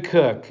was a good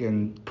cook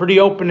and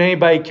pretty open to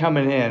anybody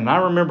coming in. And I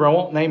remember, I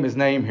won't name his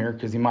name here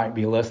because he might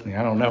be listening.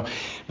 I don't know.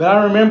 But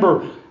I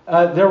remember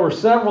there were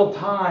several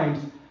times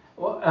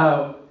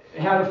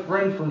had a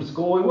friend from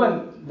school. He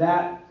wasn't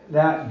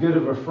that good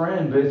of a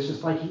friend, but it's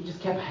just like he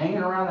just kept hanging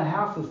around the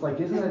house. It's like,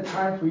 isn't it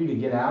time for you to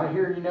get out of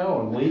here,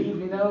 or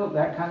leave,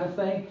 that kind of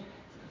thing.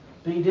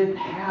 But he didn't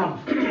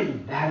have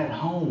that at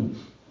home.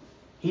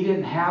 He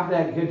didn't have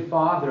that good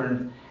father.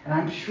 And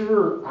I'm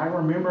sure I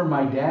remember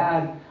my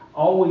dad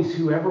always,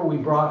 whoever we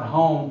brought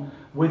home,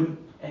 would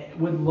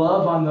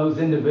love on those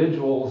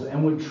individuals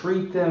and would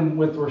treat them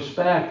with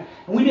respect.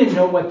 And we didn't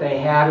know what they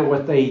had or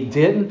what they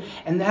didn't.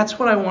 And that's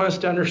what I want us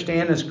to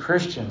understand as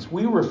Christians.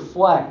 We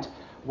reflect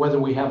whether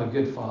we have a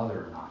good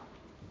father or not.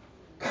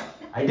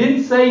 I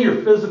didn't say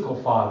your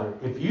physical father.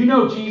 If you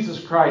know Jesus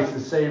Christ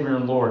as Savior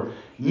and Lord,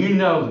 you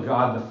know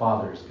God the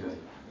Father is good.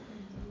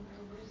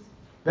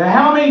 But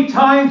how many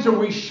times are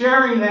we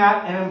sharing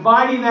that and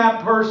inviting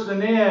that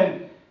person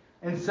in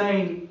and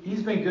saying,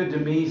 he's been good to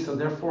me, so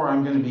therefore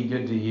I'm going to be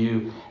good to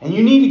you. And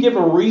you need to give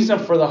a reason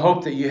for the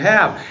hope that you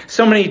have.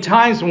 So many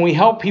times when we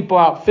help people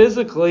out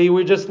physically,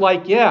 we're just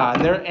like, yeah.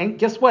 And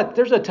guess what?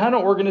 There's a ton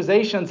of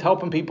organizations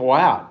helping people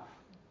out.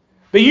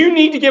 But you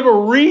need to give a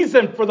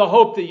reason for the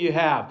hope that you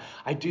have.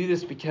 I do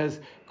this because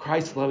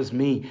Christ loves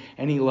me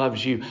and He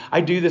loves you.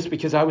 I do this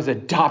because I was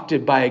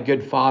adopted by a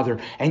good Father,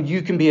 and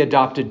you can be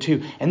adopted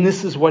too. And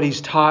this is what He's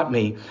taught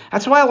me.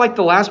 That's why I like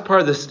the last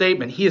part of the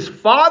statement. He is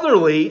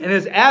fatherly in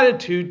His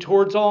attitude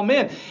towards all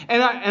men.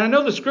 And I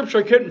know the scripture,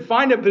 I couldn't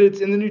find it, but it's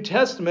in the New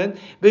Testament.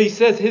 But He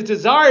says His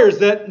desire is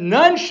that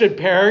none should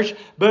perish,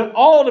 but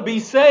all to be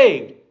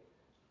saved.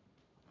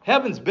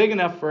 Heaven's big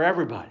enough for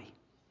everybody.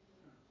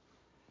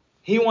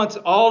 He wants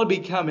all to be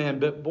come in.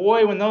 But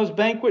boy, when those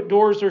banquet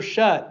doors are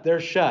shut, they're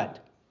shut.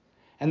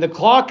 And the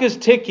clock is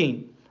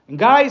ticking. And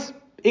guys,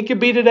 it could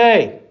be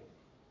today.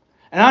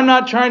 And I'm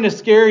not trying to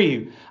scare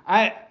you.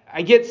 I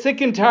get sick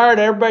and tired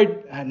of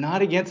everybody,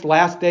 not against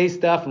last day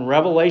stuff and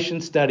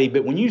Revelation study,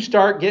 but when you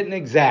start getting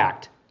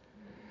exact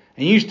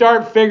and you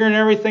start figuring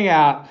everything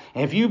out,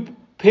 and if you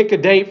pick a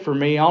date for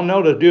me, I'll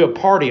know to do a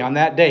party on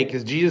that day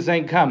because Jesus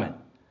ain't coming.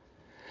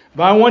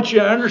 But I want you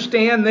to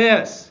understand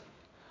this.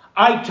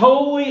 I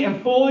totally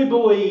and fully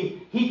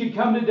believe He could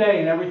come today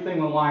and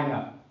everything will line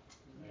up.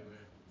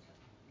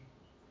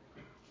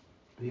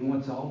 But He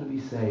wants all to be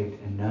saved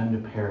and none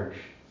to perish.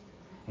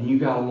 And you've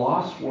got a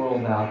lost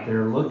world out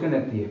there looking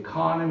at the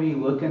economy,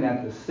 looking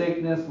at the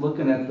sickness,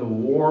 looking at the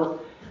war.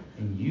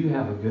 And you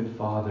have a good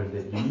Father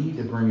that you need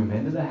to bring Him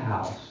into the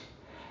house.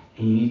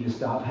 And you need to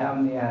stop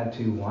having the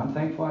attitude, well, I'm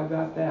thankful I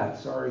got that.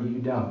 Sorry you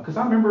don't. Because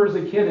I remember as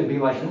a kid, it'd be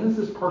like, when is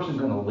this person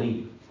going to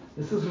leave?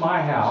 This is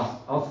my house.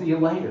 I'll see you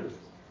later.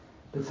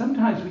 But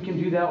sometimes we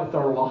can do that with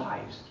our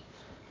lives.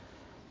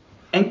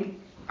 And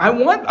I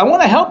want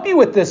to help you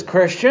with this,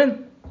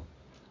 Christian.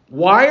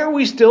 Why are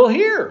we still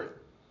here?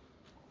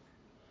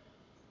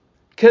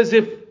 Because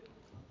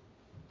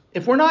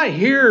if we're not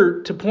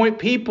here to point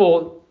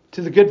people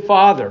to the good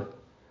Father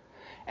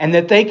and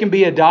that they can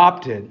be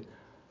adopted,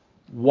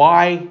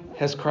 why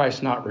has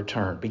Christ not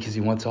returned? Because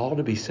He wants all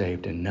to be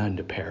saved and none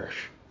to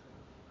perish.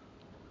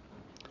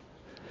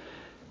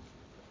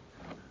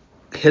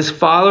 His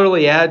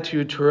fatherly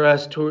attitude to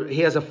us,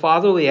 He has a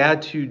fatherly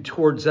attitude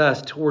towards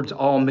us, towards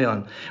all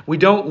men. We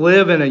don't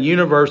live in a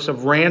universe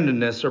of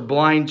randomness or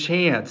blind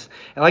chance.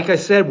 And like I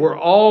said, we're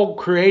all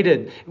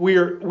created. We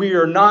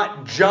are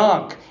not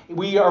junk.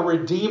 We are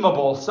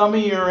redeemable. Some of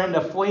you are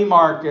into flea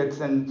markets,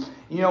 and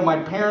my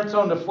parents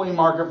owned a flea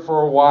market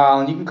for a while,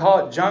 and you can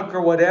call it junk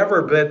or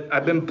whatever, but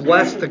I've been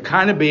blessed to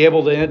kind of be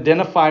able to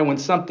identify when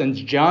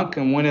something's junk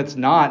and when it's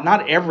not.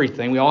 Not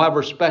everything. We all have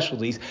our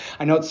specialties.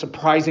 I know it's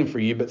surprising for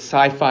you, but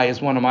sci-fi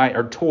is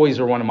or toys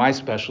are one of my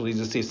specialties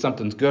to see if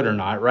something's good or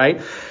not,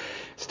 right?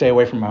 Stay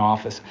away from my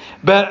office.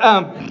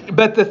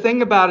 But the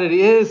thing about it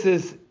is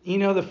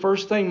the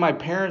first thing my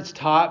parents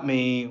taught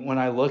me when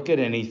I look at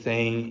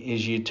anything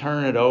is you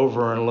turn it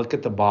over and look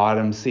at the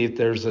bottom, see if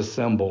there's a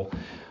symbol.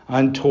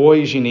 On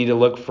toys, you need to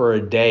look for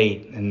a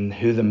date and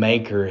who the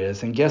maker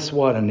is. And guess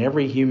what? On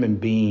every human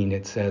being,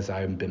 it says, I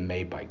have been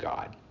made by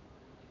God.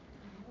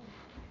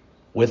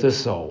 With a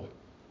soul.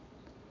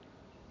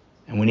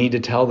 And we need to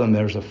tell them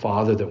there's a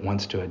Father that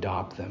wants to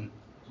adopt them.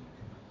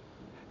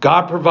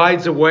 God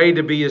provides a way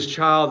to be His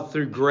child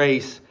through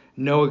grace.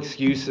 No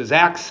excuses.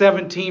 Acts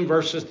 17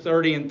 verses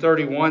 30 and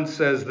 31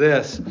 says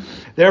this.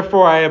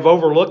 Therefore I have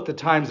overlooked the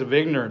times of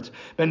ignorance,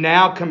 but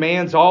now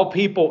commands all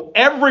people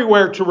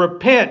everywhere to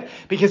repent,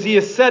 because He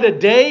has set a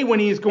day when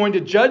He is going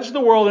to judge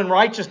the world in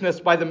righteousness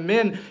by the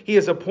men He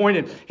has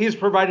appointed. He has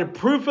provided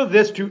proof of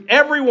this to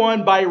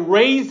everyone by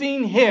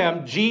raising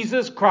Him,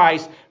 Jesus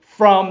Christ,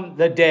 from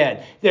the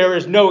dead. There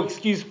is no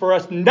excuse for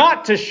us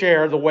not to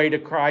share the way to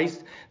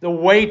Christ, the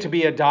way to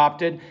be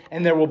adopted,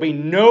 and there will be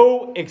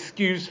no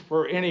excuse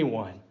for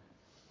anyone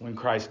when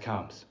Christ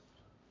comes.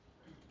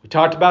 We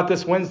talked about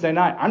this Wednesday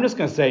night. I'm just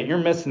going to say it, you're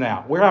missing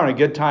out. We're having a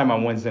good time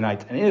on Wednesday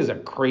nights, and it is a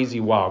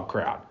crazy, wild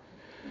crowd.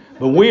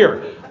 But we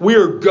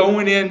are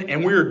going in,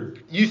 and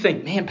you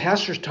think, man,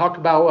 pastors talk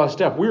about a lot of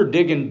stuff. We're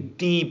digging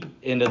deep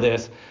into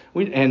this.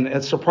 And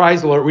a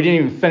surprise alert, we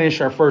didn't even finish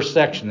our first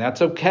section.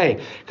 That's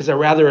okay, because I'd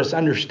rather us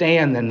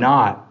understand than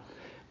not.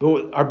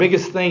 But our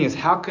biggest thing is,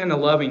 how can a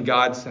loving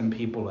God send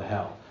people to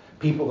hell?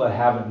 People that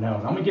haven't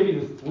known. I'm going to give you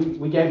this.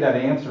 We gave that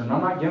answer, and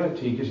I'm not giving it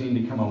to you because you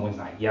need to come on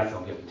Wednesday night. Yes,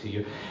 I'll give it to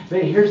you.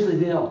 But here's the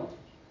deal.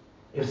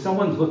 If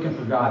someone's looking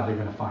for God, they're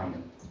going to find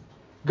Him.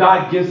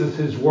 God gives us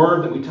His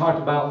word that we talked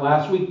about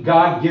last week.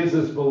 God gives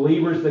us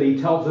believers that He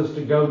tells us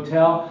to go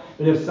tell.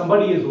 But if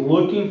somebody is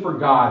looking for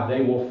God,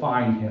 they will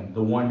find Him,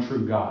 the one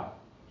true God.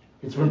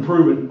 It's been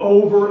proven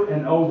over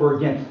and over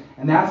again.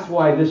 And that's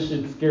why this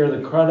should scare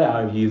the crud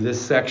out of you,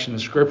 this section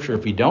of Scripture,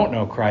 if you don't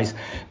know Christ.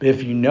 But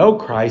if you know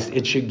Christ,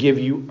 it should give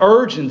you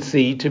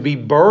urgency to be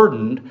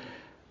burdened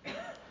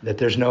that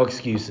there's no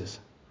excuses.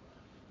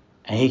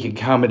 And He can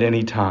come at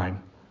any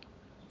time.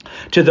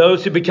 To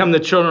those who become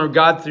the children of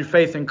God through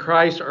faith in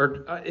Christ,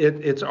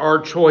 it's our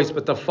choice.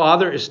 But the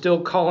Father is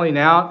still calling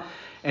out,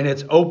 and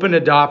it's open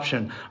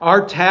adoption.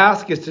 Our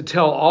task is to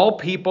tell all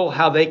people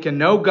how they can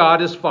know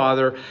God as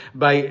Father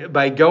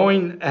by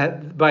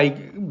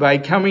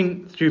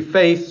coming through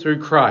faith through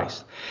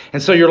Christ.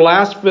 And so your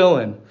last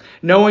fill-in,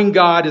 knowing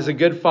God as a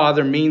good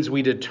Father means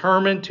we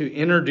determine to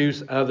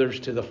introduce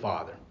others to the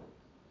Father.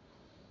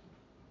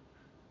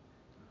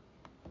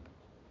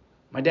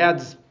 My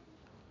dad's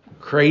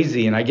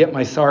crazy, and I get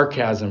my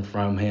sarcasm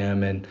from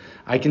him, and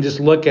I can just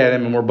look at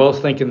him and we're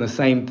both thinking the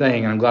same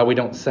thing. I'm glad we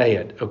don't say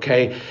it,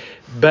 okay?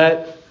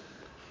 But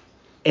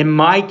in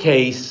my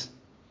case,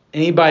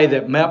 anybody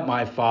that met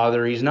my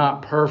father, he's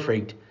not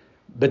perfect,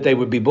 but they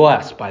would be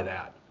blessed by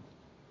that.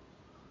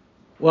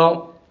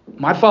 Well,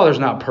 my father's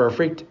not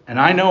perfect, and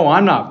I know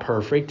I'm not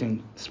perfect,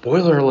 and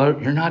spoiler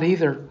alert, you're not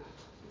either.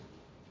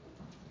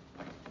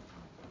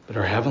 But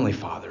our Heavenly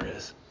Father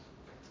is.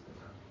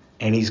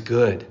 And He's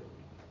good.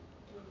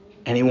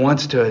 And He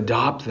wants to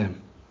adopt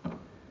them.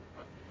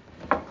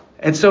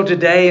 And so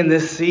today in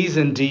this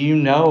season, do you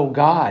know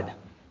God?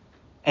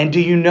 And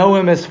do you know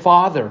Him as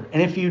Father?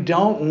 And if you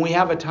don't, when we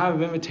have a time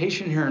of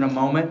invitation here in a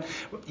moment,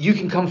 you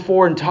can come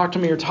forward and talk to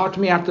me, or talk to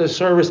me after the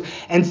service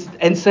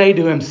and say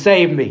to Him,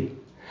 save me.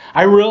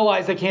 I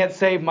realize I can't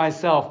save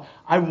myself.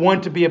 I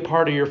want to be a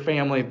part of your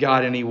family of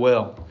God, and He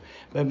will.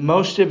 But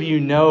most of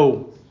you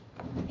know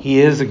He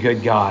is a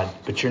good God,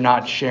 but you're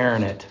not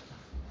sharing it.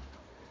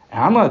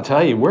 And I'm going to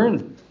tell you, we're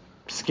in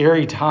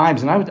scary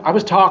times. And I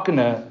was talking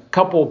to a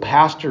couple of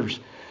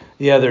pastors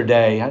the other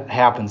day. It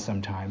happens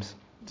sometimes.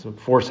 It's a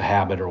force of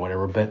habit or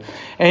whatever. But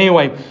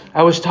anyway,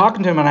 I was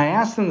talking to them and I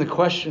asked them the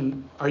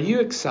question, are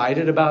you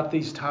excited about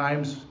these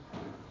times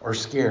or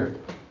scared?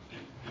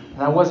 And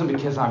that wasn't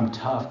because I'm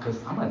tough, because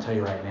I'm going to tell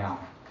you right now,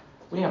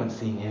 we haven't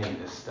seen any of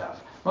this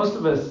stuff. Most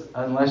of us,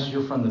 unless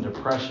you're from the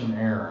Depression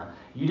era,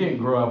 you didn't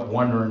grow up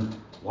wondering,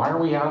 why are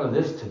we out of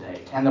this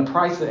today? And the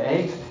price of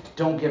eggs,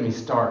 don't get me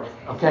started,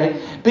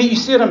 okay? But you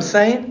see what I'm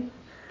saying?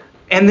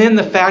 And then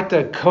the fact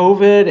of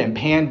COVID and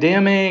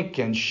pandemic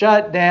and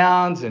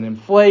shutdowns and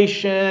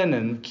inflation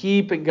and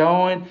keep it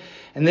going.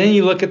 And then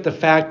you look at the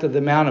fact of the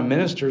amount of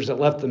ministers that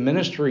left the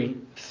ministry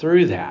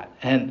through that.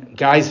 And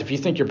guys, if you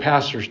think your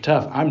pastor's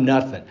tough, I'm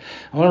nothing.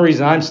 The only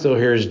reason I'm still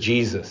here is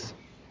Jesus,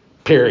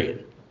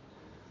 period.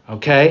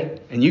 Okay?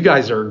 And you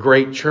guys are a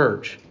great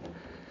church.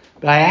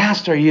 But I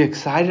asked, are you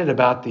excited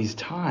about these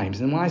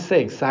times? And when I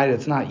say excited,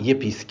 it's not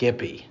yippee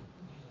skippy.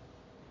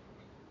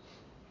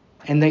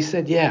 And they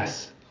said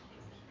yes.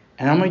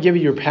 And I'm going to give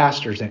you your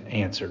pastor's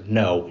answer.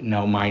 No,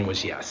 mine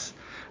was yes.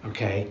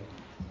 Okay?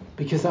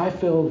 Because I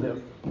feel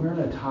that we're in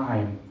a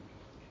time,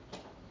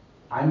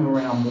 I'm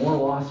around more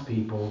lost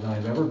people than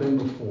I've ever been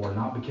before,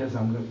 not because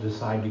I'm going to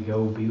decide to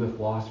go be with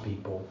lost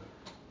people.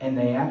 And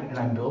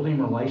I'm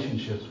building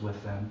relationships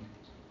with them.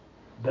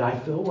 But I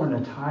feel we're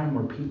in a time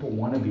where people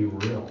want to be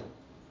real.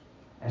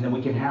 And then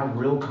we can have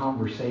real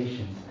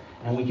conversations.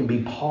 And we can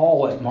be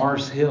Paul at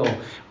Mars Hill,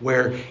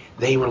 where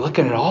they were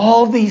looking at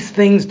all these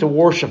things to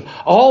worship,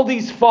 all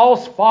these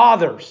false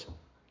fathers.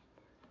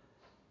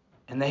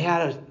 And they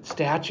had a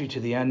statue to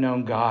the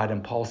unknown God.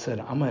 And Paul said,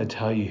 I'm going to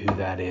tell you who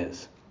that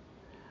is.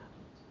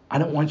 I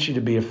don't want you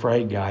to be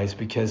afraid, guys,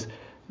 because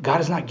God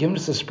has not given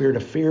us a spirit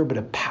of fear, but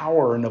of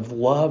power and of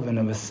love and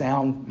of a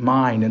sound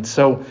mind. And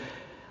so,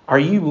 are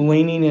you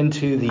leaning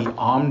into the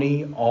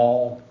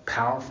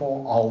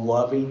all-powerful,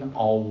 all-loving,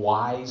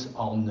 all-wise,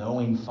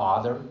 all-knowing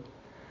Father?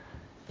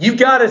 You've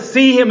got to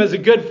see Him as a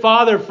good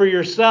Father for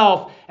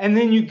yourself. And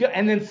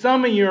then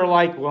some of you are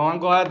like, well, I'm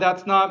glad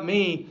that's not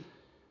me.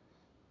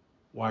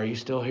 Why are you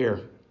still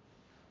here?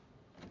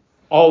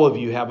 All of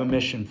you have a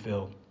mission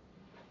field.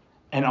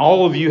 And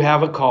all of you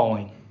have a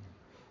calling.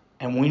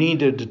 And we need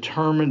to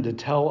determine to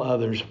tell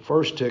others,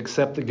 first to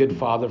accept the good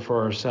Father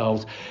for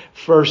ourselves,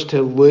 first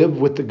to live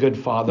with the good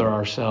Father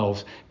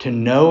ourselves, to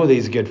know that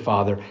He's a good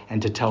Father,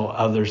 and to tell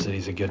others that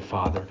He's a good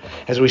Father.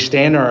 As we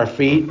stand on our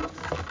feet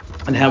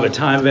and have a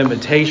time of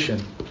invitation,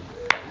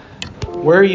 where are you?